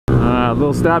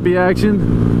Little Stoppie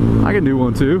action. I can do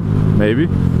one too, maybe.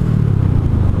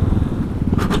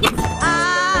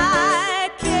 I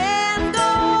can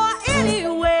go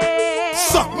anywhere.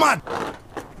 Suck my.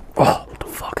 Oh, what the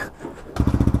fuck?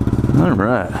 All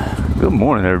right. Good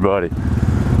morning, everybody.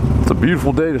 It's a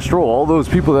beautiful day to stroll. All those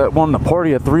people that wanted to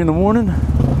party at 3 in the morning,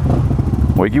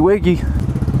 wakey wakey.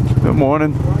 Good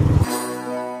morning.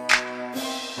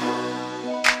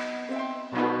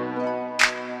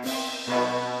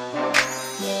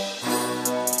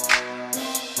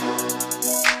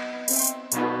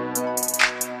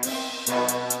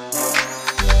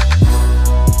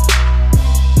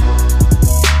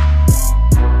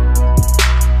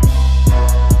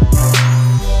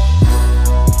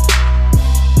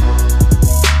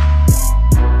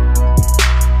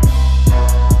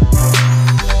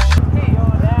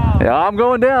 I'm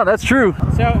going down, that's true.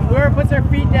 So whoever puts their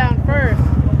feet down first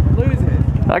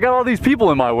loses. I got all these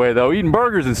people in my way though, eating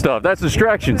burgers and stuff. That's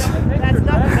distractions. That's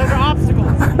nothing, those are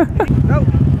obstacles. Nope.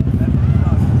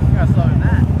 You gotta slow in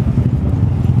that.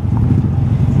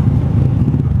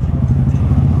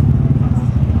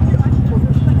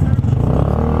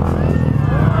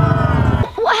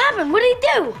 What happened? What did he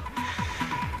do?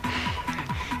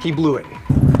 He blew it.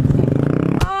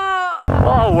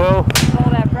 Oh well. All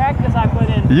that practice I put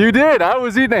in. You did. I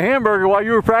was eating a hamburger while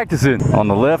you were practicing. On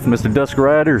the left, Mr. Dusk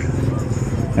Rider.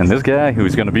 And this guy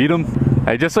who's gonna beat him.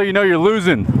 Hey, just so you know, you're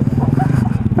losing.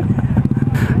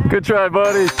 Good try,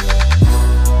 buddy.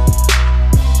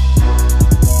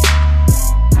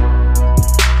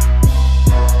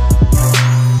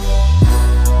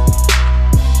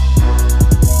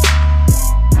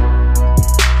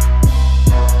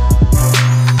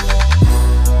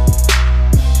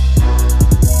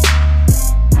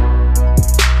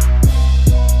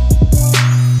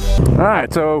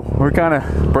 Alright, so we're kind of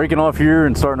breaking off here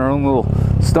and starting our own little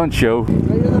stunt show. Are you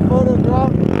the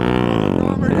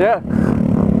Photogromer? Yeah.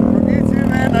 From YouTube,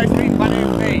 man. Nice to meet you. My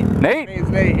name's Nate. Nate? My name's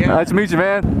Nate, yeah. Nice to meet you,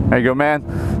 man. There you go, man.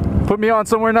 Put me on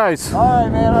somewhere nice.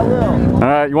 Alright, man, I will.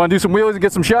 Alright, you want to do some wheelies and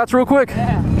get some shots real quick?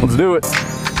 Yeah. Let's do it.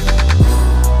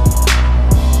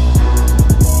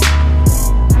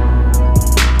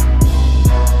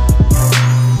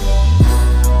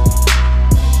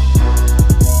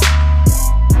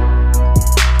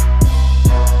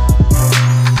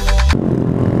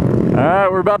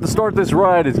 Alright, we're about to start this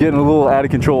ride. It's getting a little out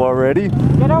of control already.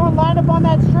 Get over and line up on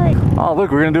that street. Oh, look,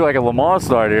 we're going to do like a Lamar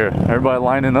start here. Everybody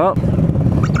lining up.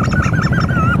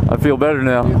 I feel better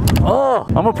now. Oh,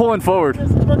 I'm going to pull in forward.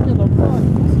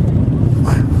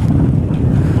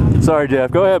 Sorry,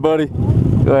 Jeff. Go ahead, buddy.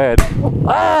 Go ahead.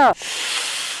 Ah!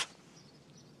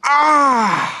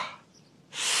 Ah!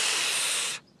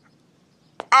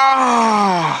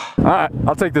 Ah! Alright,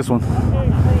 I'll take this one.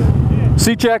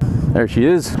 C check. There she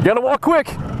is. You gotta walk quick.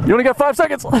 You only got 5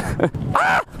 seconds.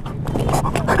 Ah!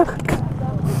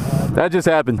 That just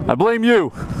happened. I blame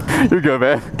you. You're good,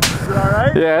 man. You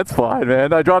alright? Yeah, it's fine,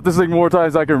 man. I dropped this thing more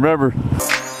times than I can remember.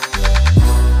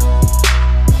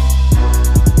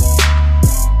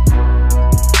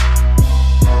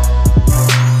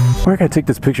 Where can I take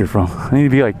this picture from? I need to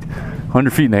be like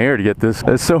 100 feet in the air to get this.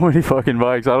 There's so many fucking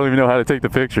bikes. I don't even know how to take the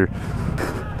picture.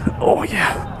 Oh,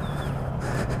 yeah.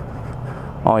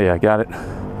 Oh yeah, got it.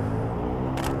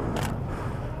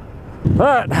 All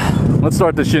right, let's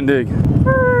start the shindig. All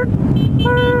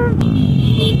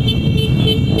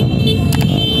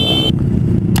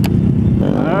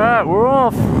right, we're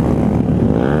off.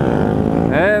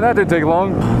 And that didn't take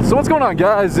long. So what's going on,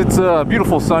 guys? It's a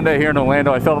beautiful Sunday here in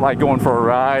Orlando. I felt like going for a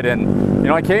ride, and you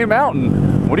know, I came out,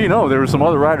 and what do you know? There were some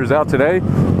other riders out today.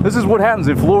 This is what happens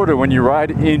in Florida when you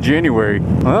ride in January.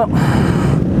 Well,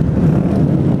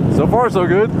 so far, so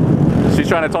good. She's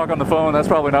trying to talk on the phone. That's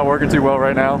probably not working too well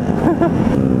right now.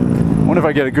 I wonder if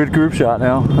I get a good group shot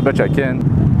now. I bet you I can.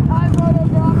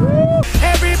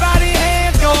 Everybody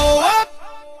hands go up,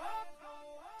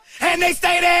 and they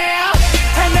stay there,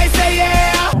 and they say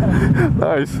yeah.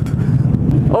 Nice.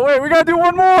 Oh wait, we gotta do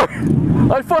one more.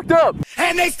 I fucked up.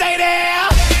 And they stay there,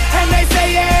 and they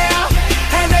say yeah,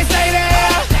 and they stay there.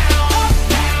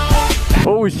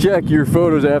 Always check your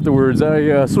photos afterwards.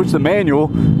 I switched the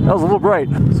manual. That was a little bright.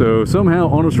 So somehow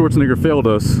Arnold Schwarzenegger failed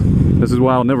us. This is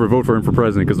why I'll never vote for him for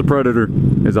president, because the Predator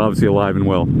is obviously alive and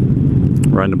well.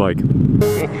 Riding the bike.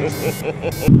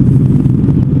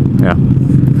 Yeah.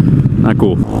 Not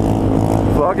cool.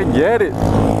 Fucking get it.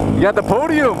 You got the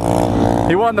podium.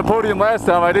 He won the podium last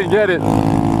time. I didn't get it.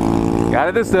 Got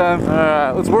it this time.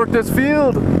 Alright, let's work this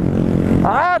field.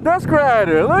 Ah, Dusk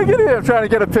Rider. Look at him trying to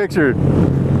get a picture.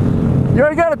 You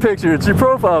already got a picture. It's your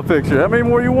profile picture. How many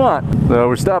more you want? So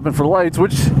we're stopping for lights,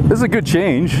 which is a good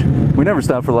change. We never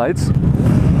stop for lights.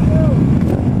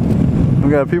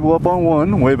 We got people up on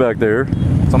one, way back there. So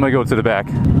I'm gonna go to the back.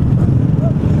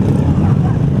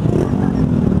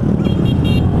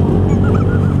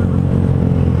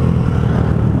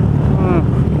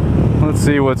 Let's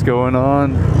see what's going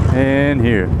on in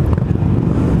here.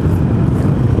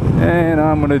 And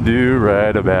I'm gonna do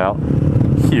right about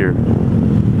here.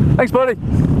 Thanks, buddy.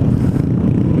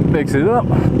 Mix it up.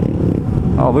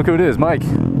 Oh, look who it is, Mike.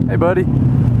 Hey, buddy.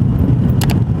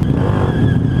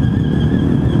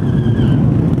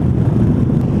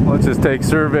 Let's just take a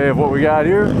survey of what we got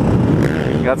here.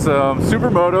 Got some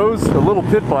Supermotos, a little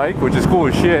pit bike, which is cool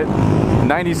as shit.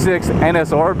 96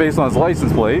 NSR based on its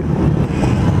license plate.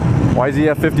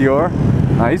 YZF 50R,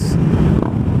 nice.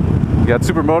 Got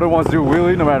Supermoto wants to do a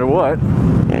wheelie no matter what,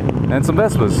 and some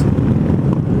Vespas.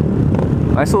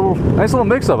 Nice little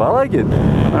mix-up. I like it.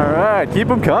 All right, keep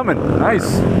them coming.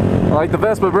 Nice. I like the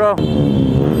Vespa, bro.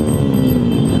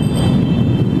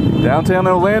 Downtown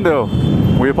Orlando.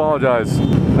 We apologize.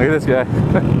 Look at this guy.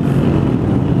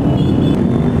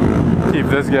 Keep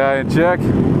this guy in check.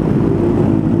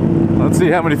 Let's see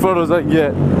how many photos I can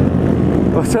get.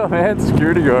 What's up, man?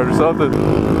 Security guard or something.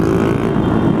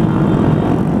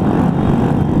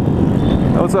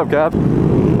 What's up, Cap?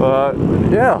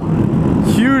 Yeah,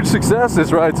 huge success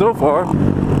this ride so far.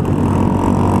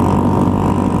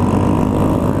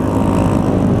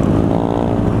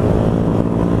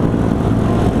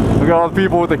 Look at all the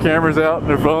people with the cameras out and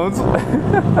their phones.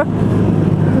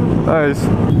 Nice.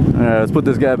 All right, let's put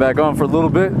this guy back on for a little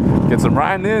bit. Get some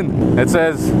riding in. It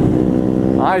says,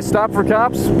 I stop for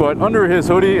cops, but under his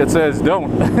hoodie it says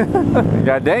don't.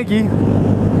 Got Danky.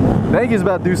 Danky's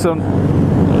about to do some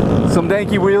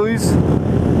Danky wheelies.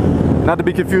 Not to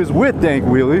be confused with Dank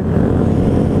Wheelie.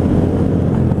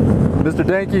 Mr.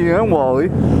 Danky and Wally.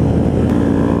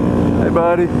 Hey,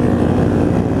 buddy.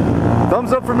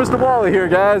 Thumbs up for Mr. Wally here,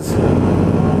 guys.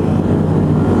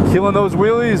 Killing those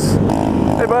wheelies.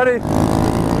 Hey, buddy.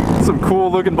 Some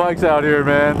cool looking bikes out here,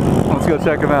 man. Let's go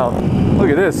check them out. Look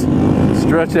at this.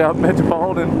 Stretch out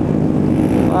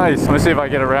Metropolitan. Nice. Let me see if I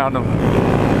get around them.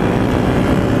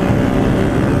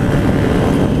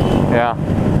 Yeah.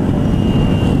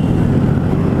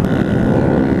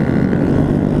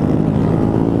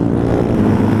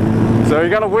 So you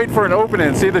gotta wait for an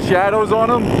opening. See the shadows on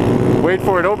them? Wait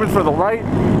for it open for the light.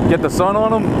 Get the sun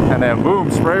on them, and then boom,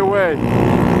 spray away.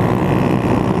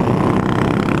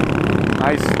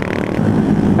 Nice.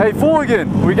 Hey,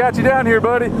 Fooligan, we got you down here,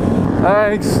 buddy.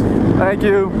 Thanks. Thank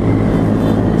you.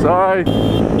 Sorry.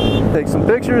 Take some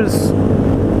pictures.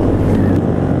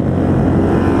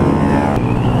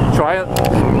 Try it.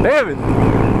 Damn it.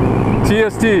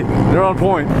 TST. They're on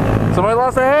point. Somebody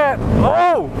lost a hat.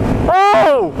 Oh!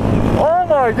 Oh! Oh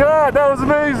my God, that was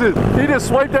amazing. He just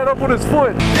swiped that up with his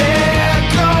foot. There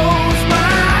goes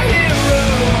my hero.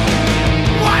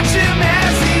 Watch him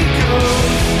as he goes.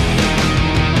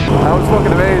 That was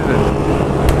fucking amazing.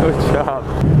 Good job.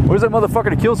 Where's that motherfucker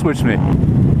to kill switch me?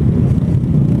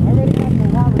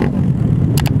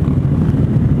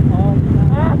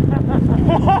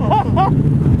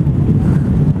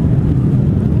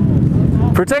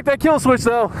 Protect that kill switch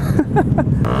though.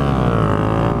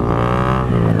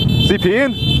 Is he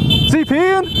peeing? Is he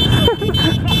peeing?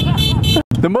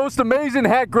 The most amazing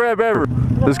hat grab ever.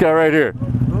 This guy right here.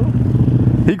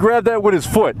 He grabbed that with his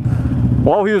foot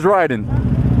while he was riding.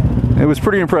 It was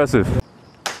pretty impressive.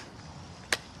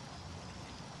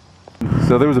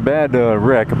 So there was a bad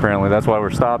wreck apparently. That's why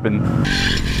we're stopping.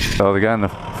 So the guy in the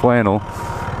flannel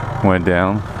went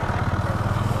down.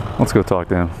 Let's go talk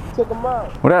to him. Took him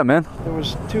out. What happened, man? There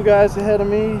was two guys ahead of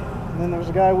me, and then there was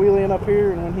a guy wheeling up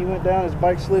here, and when he went down, his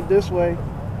bike slid this way.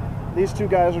 These two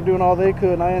guys were doing all they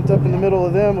could, and I ended up in the middle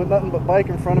of them with nothing but bike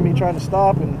in front of me trying to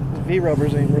stop, and his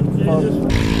V-rubbers ain't working the photos.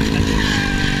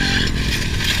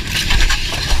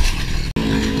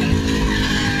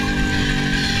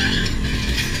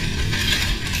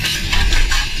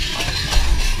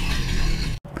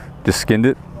 Just skinned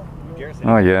it?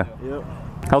 Oh yeah. Yep.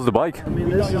 How's the bike? I mean,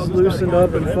 this is loosened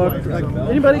up and fucked. Like,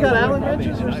 anybody got Allen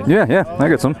wrenches or something? Yeah, I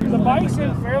got some. The bike's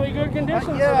in fairly good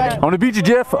condition. Yeah. I'm gonna beat you,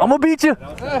 Jeff. I'm gonna beat you.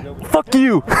 Fuck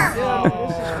you.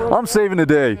 I'm saving the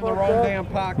day. The wrong damn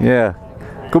pocket. Yeah.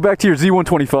 Go back to your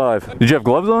Z125. Did you have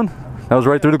gloves on? That was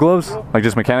right through the gloves? Like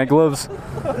just mechanic gloves?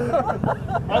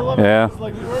 Yeah.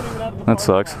 That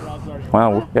sucks.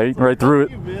 Wow, yeah, right through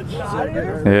it.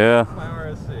 Yeah.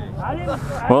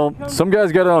 Well, some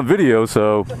guys got it on video,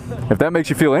 so if that makes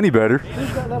you feel any better.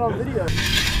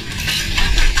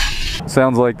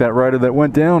 Sounds like that rider that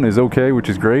went down is okay, which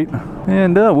is great.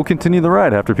 And we'll continue the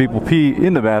ride after people pee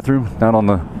in the bathroom, not on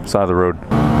the side of the road.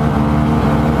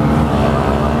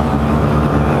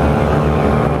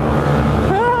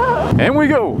 And we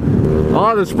go!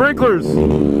 Oh, the sprinklers! Get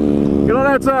on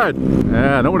that side!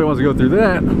 Yeah, nobody wants to go through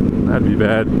that. That'd be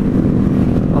bad.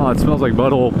 Oh, it smells like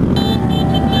butthole.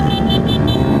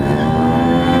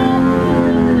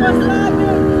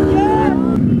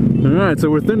 Alright, so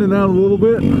we're thinning out a little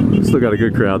bit. Still got a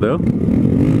good crowd though.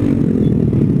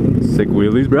 Sick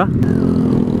wheelies, bruh.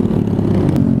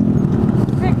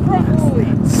 Sick front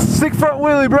wheelie. Sick front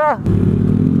wheelie, bruh!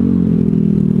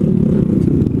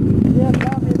 Yeah,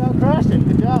 Stoppie, don't crash it.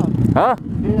 Good job. Huh?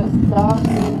 Yeah,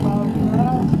 Stoppie, don't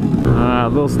crash. A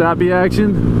little Stoppie action.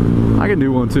 I can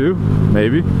do one too,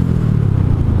 maybe.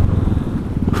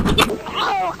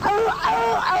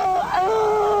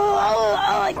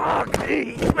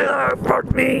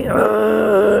 Fuck me.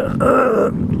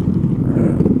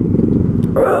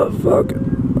 Fuck.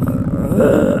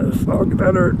 Fuck,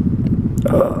 that hurt.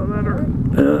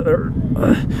 That hurt.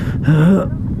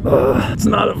 It's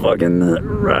not a fucking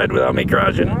ride without me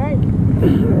crashing. Alright.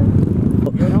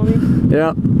 Good, homie?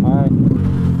 Yeah. Alright.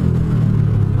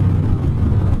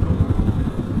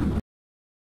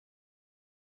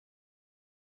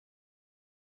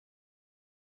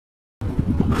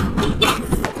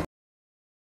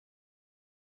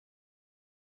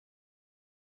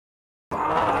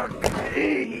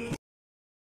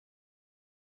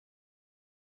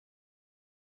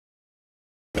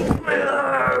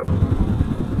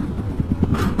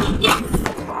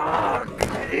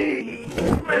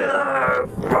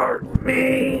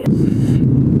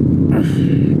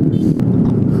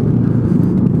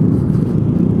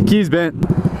 Keys bent.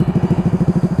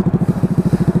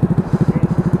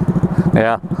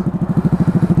 Yeah.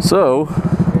 So,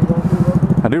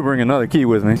 I do bring another key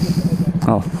with me.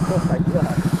 Oh.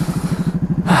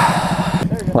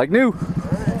 Like new.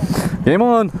 Game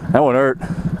on. That one hurt.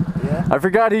 Yeah. I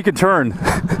forgot he could turn. Hey,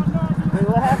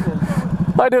 what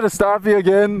happened? I did a Stoppie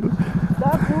again.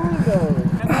 Stop doing those.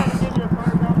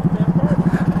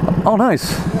 Oh,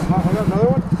 nice. I got another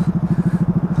one.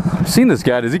 I've seen this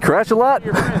guy. Does he crash a lot?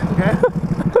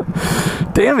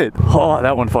 Damn it. Oh,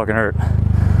 that one fucking hurt.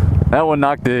 That one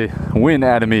knocked the wind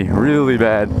out of me really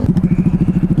bad.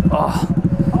 Oh.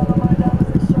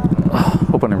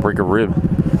 Hope I didn't break a rib.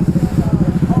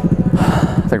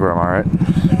 I think we're alright.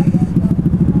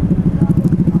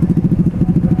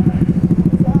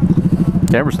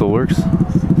 Camera still works.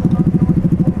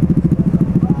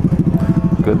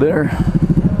 Good there.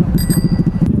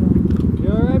 You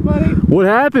alright, buddy? What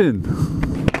happened?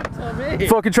 Tell me.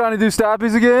 Fucking trying to do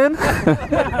Stoppies again?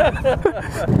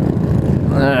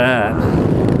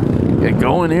 Get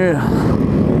going here.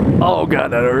 Oh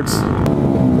god, that hurts.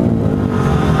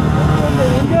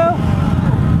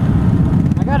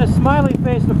 I got a smiley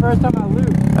face the first time I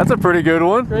looped. That's a pretty good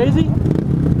one. Crazy?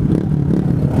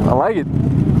 I like it.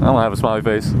 I don't have a smiley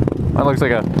face. That looks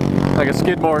like a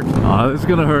skid mark. Oh, this is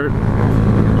gonna hurt.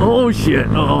 Oh shit.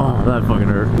 Oh, that fucking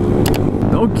hurt.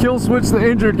 Don't kill switch the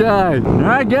injured guy.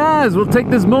 Alright guys, we'll take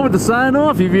this moment to sign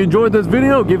off. If you enjoyed this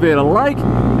video, give it a like.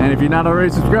 And if you're not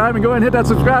already subscribed, go ahead and hit that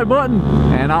subscribe button.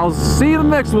 And I'll see you in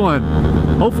the next one.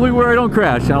 Hopefully where I don't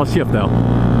crash. I'll shift though.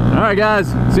 Alright guys,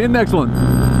 see you in the next one.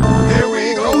 Here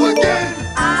we go again.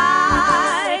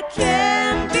 I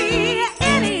can be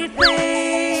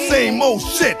anything. Same old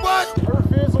shit. What? I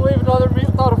refuse to leave another meet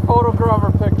without a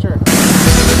Photogromer picture.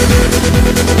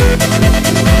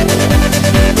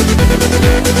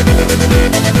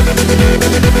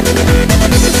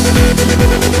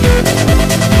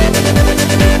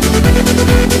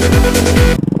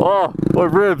 Oh, my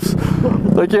ribs.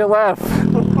 I can't laugh.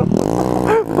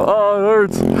 Oh, it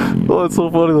hurts. Oh, it's so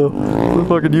funny though. The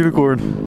fucking unicorn.